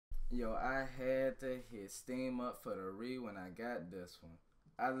Yo, I had to hit Steam up for the re when I got this one.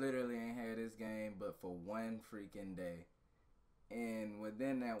 I literally ain't had this game but for one freaking day. And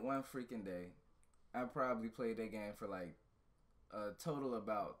within that one freaking day, I probably played that game for like a total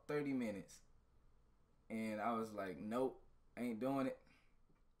about 30 minutes. And I was like, nope, ain't doing it.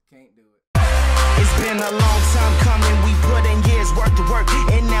 Can't do it. It's been a long time coming, we put in years worth of work,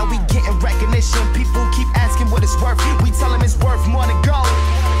 and now we getting recognition. People keep asking what it's worth, we tell them it's worth more than gold,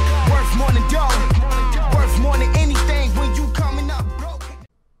 worth more than dough, worth more than anything when you coming up broke.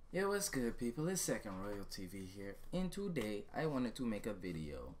 Yo, what's good, people? It's Second Royal TV here, and today I wanted to make a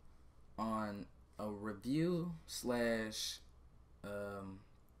video on a review slash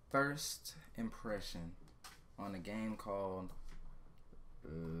first impression on a game called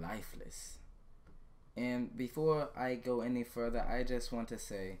Lifeless. And before I go any further, I just want to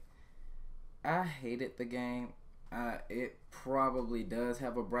say I hated the game. It probably does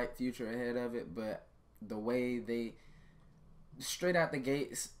have a bright future ahead of it, but the way they straight out the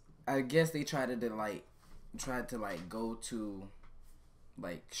gates, I guess they tried to go to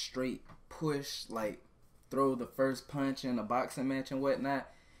like straight push, like throw the first punch in a boxing match and whatnot,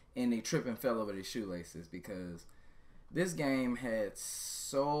 and they tripped and fell over their shoelaces because this game had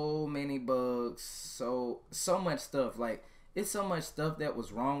so many bugs, so much stuff. Like, it's so much stuff that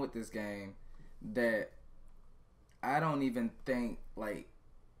was wrong with this game that I don't even think, like,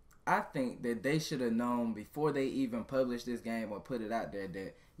 I think that they should have known before they even published this game or put it out there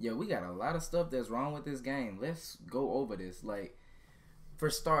that, yo, we got a lot of stuff that's wrong with this game. Let's go over this. Like, for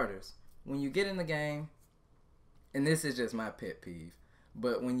starters, when you get in the game, and this is just my pet peeve,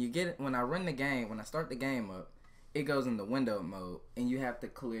 but when I start the game up, it goes in the window mode, and you have to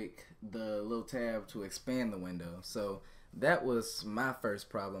click the little tab to expand the window. So that was my first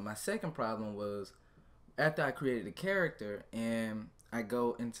problem. My second problem was after I created a character and I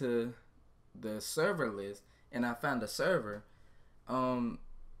go into the server list and I found a server, I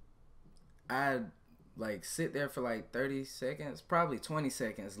like sit there for like 30 seconds, probably 20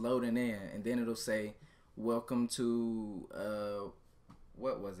 seconds loading in, and then it'll say welcome to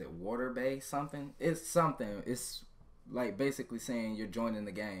what was it, Water Bay something? It's something. It's like basically saying you're joining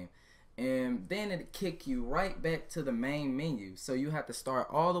the game. And then it kick you right back to the main menu. So you have to start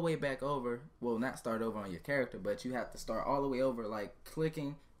all the way back over. Well, not start over on your character, but you have to start all the way over, like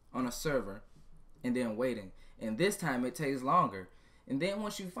clicking on a server and then waiting. And this time it takes longer. And then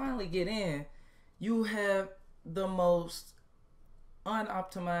once you finally get in, you have the most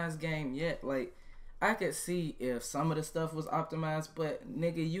unoptimized game yet. Like, I could see if some of the stuff was optimized, but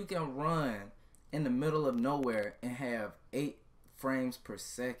nigga, you can run in the middle of nowhere and have 8 frames per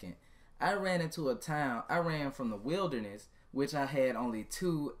second. I ran into a town. I ran from the wilderness, which I had only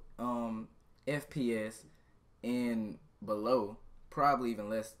 2 FPS and below, probably even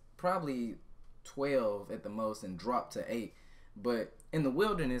less, probably 12 at the most, and dropped to 8. But in the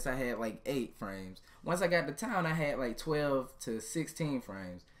wilderness, I had like 8 frames. Once I got to town, I had like 12 to 16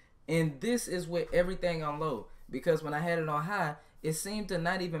 frames. And this is with everything on low, because when I had it on high, it seemed to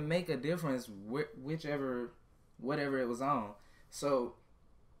not even make a difference whatever it was on. So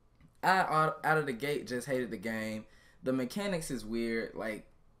I out of the gate just hated the game. The mechanics is weird. Like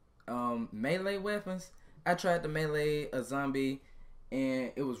melee weapons, I tried to melee a zombie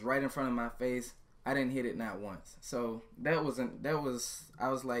and it was right in front of my face. I didn't hit it not once. So I was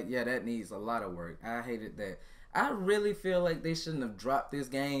like, yeah, that needs a lot of work. I hated that. I really feel like they shouldn't have dropped this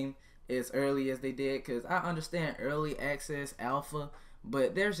game as early as they did, because I understand early access alpha,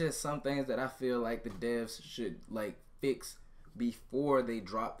 but there's just some things that I feel like the devs should like fix before they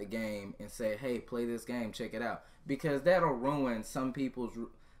drop the game and say, hey, play this game, check it out, because that'll ruin some people's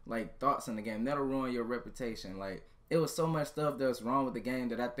like thoughts in the game. That'll ruin your reputation. Like, it was so much stuff that's wrong with the game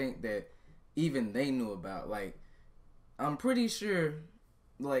that I think that even they knew about. Like, I'm pretty sure,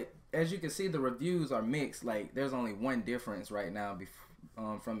 like, as you can see, the reviews are mixed. Like, there's only one difference right now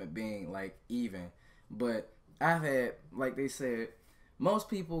from it being like even. But I've had, like they said, most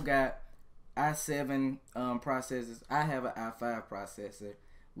people got i7 processors. I have an i5 processor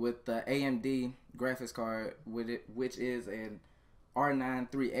with the AMD graphics card with it, which is an R9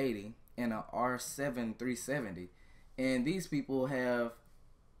 380 and a R7 370. And these people have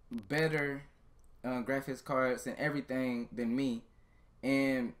better graphics cards and everything than me.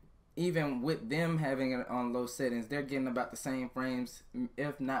 And even with them having it on low settings, they're getting about the same frames,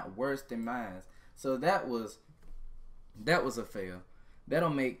 if not worse than mine. So that was a fail.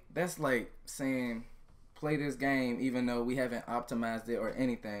 That's like saying play this game even though we haven't optimized it or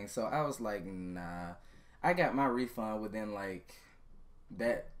anything. So I was like, nah. I got my refund within like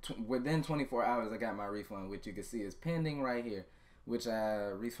within 24 hours. I got my refund, which you can see is pending right here. which I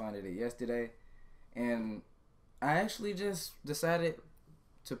refunded it yesterday. And I actually just decided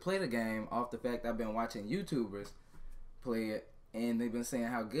to play the game off the fact I've been watching YouTubers play it, and they've been saying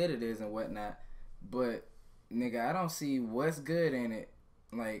how good it is and whatnot. But nigga, I don't see what's good in it.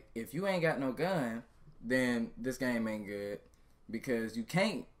 Like, if you ain't got no gun, then this game ain't good, because you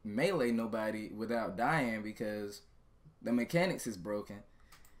can't melee nobody without dying because the mechanics is broken.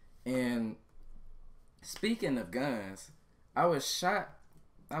 And speaking of guns, I was shot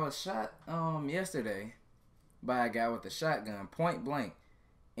yesterday by a guy with a shotgun, point blank.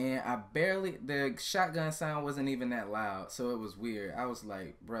 And the shotgun sound wasn't even that loud, so it was weird. I was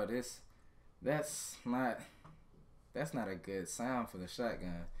like, bro, that's not a good sound for the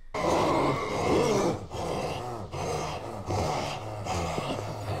shotgun.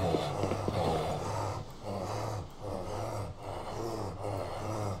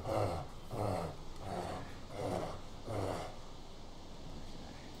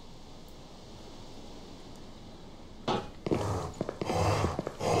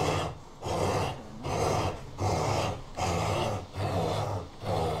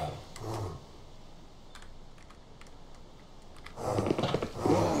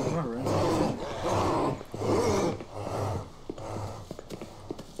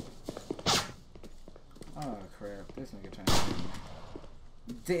 This nigga trying to...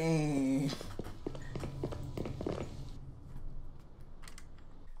 Dang.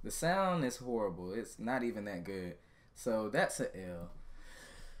 The sound is horrible. It's not even that good. So that's an L.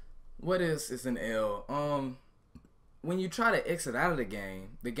 What is an L? When you try to exit out of the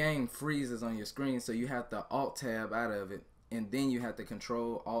game freezes on your screen, so you have to Alt Tab out of it, and then you have to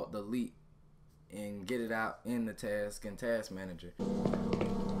Control Alt Delete and get it out in the task and task manager.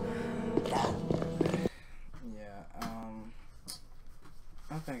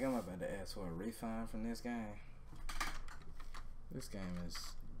 I think I'm about to ask for a refund from this game. This game is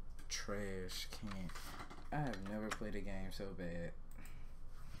trash. I have never played a game so bad.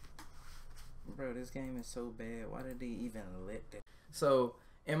 Bro, this game is so bad. Why did they even let that? So,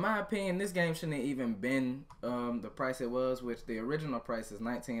 in my opinion, this game shouldn't have even been the price it was, which the original price is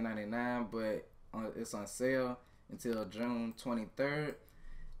 $19.99, but it's on sale until June 23rd,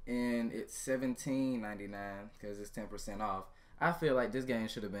 and it's $17.99 because it's 10% off. I feel like this game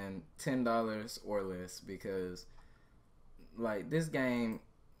should have been $10 or less, because like this game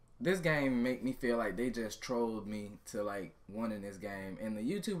make me feel like they just trolled me to like wanting this game. And the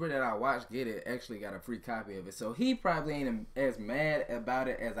YouTuber that I watched get it actually got a free copy of it, so he probably ain't as mad about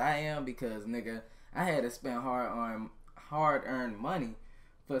it as I am, because nigga, I had to spend hard-earned money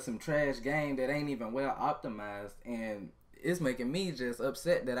for some trash game that ain't even well optimized, and it's making me just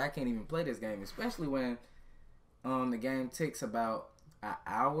upset that I can't even play this game, especially when the game takes about an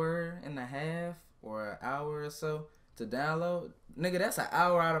hour and a half or an hour or so to download. Nigga, that's an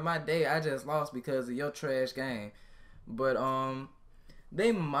hour out of my day I just lost because of your trash game. But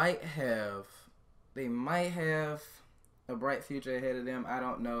they might have a bright future ahead of them. I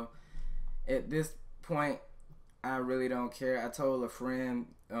don't know. At this point, I really don't care. I told a friend,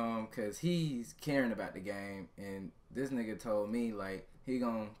 cause he's caring about the game, and this nigga told me like he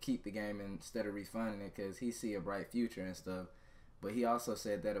gonna keep the game instead of refunding it because he see a bright future and stuff. But he also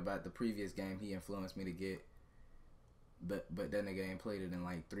said that about the previous game he influenced me to get. But that nigga ain't played it in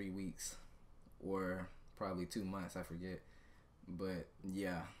like 3 weeks or probably 2 months, I forget. But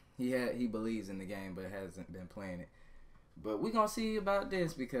yeah, he believes in the game but hasn't been playing it. But we gonna see about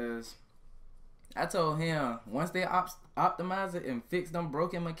this, because I told him once they optimize it and fix them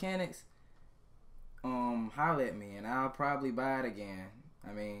broken mechanics, holler at me and I'll probably buy it again.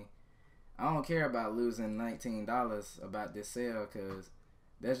 I mean, I don't care about losing $19 about this sale, because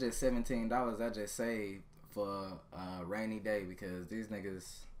that's just $17 I just saved for a rainy day, because these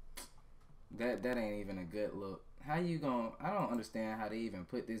niggas, that ain't even a good look. How you gonna... I don't understand how they even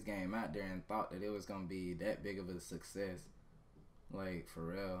put this game out there and thought that it was gonna be that big of a success. Like, for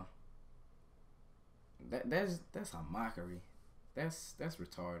real. That's a mockery. That's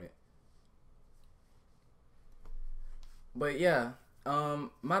retarded. But yeah,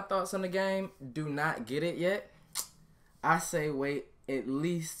 my thoughts on the game: do not get it yet. I say wait at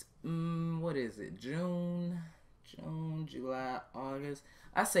least what is it? June, July, August.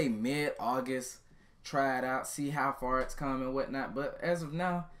 I say mid-August. Try it out, see how far it's come and whatnot. But as of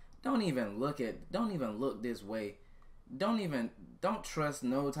now, don't even look this way. Don't trust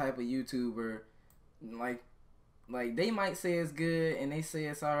no type of YouTuber. Like they might say it's good and they say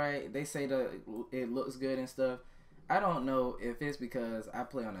it's alright. They say it looks good and stuff. I don't know if it's because I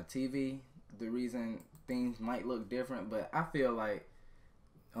play on a TV, the reason things might look different, but I feel like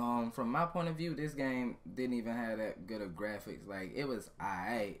From my point of view, this game didn't even have that good of graphics. Like, it was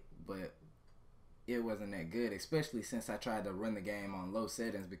alright, but it wasn't that good, especially since I tried to run the game on low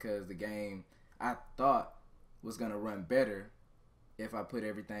settings, because the game I thought was gonna run better if I put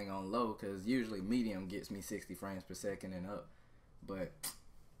everything on low, because usually medium gets me 60 frames per second and up. But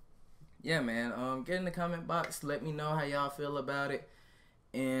yeah, man, get in the comment box, let me know how y'all feel about it.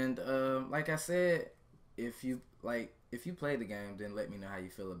 And like I said, if you play the game, then let me know how you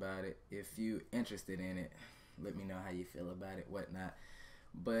feel about it. If you interested in it, let me know how you feel about it, whatnot.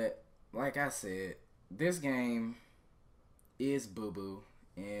 But like I said, this game is boo-boo,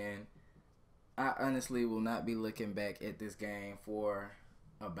 and I honestly will not be looking back at this game for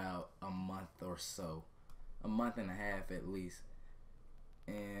about a month or so. A month and a half at least.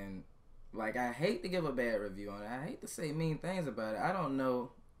 And like, I hate to give a bad review on it. I hate to say mean things about it. I don't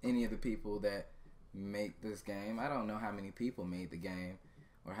know any of the people that make this game. I don't know how many people made the game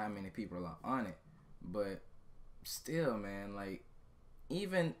or how many people are on it. But still, man, like,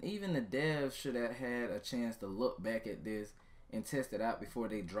 even the devs should have had a chance to look back at this and test it out before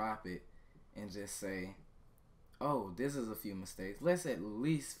they drop it and just say, oh, this is a few mistakes. Let's at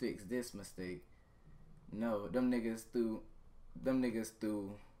least fix this mistake. No, them niggas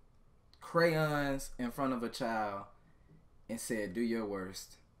threw crayons in front of a child and said, do your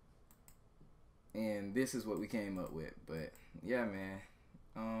worst. And this is what we came up with. But yeah,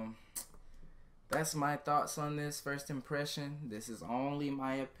 man, that's my thoughts on this first impression. This is only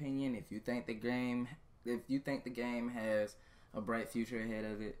my opinion. If you think the game has a bright future ahead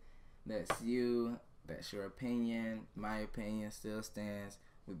of it, that's you. That's your opinion. My opinion still stands.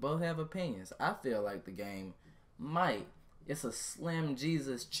 We both have opinions. I feel like the game might. It's a slim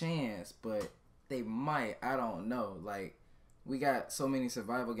Jesus chance, but they might. I don't know. Like, we got so many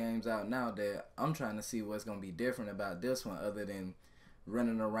survival games out now that I'm trying to see what's going to be different about this one, other than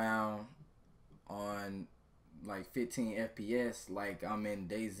running around on like 15 FPS like I'm in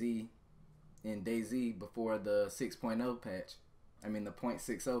DayZ before the 6.0 patch. I mean the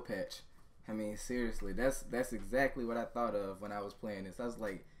 0.60 patch. I mean, seriously, that's exactly what I thought of when I was playing this. I was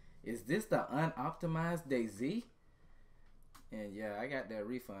like, is this the unoptimized DayZ? And yeah, I got that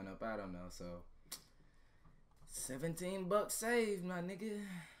refund up. I don't know, so $17 saved, my nigga.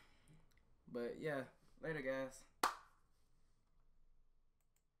 But yeah, later guys.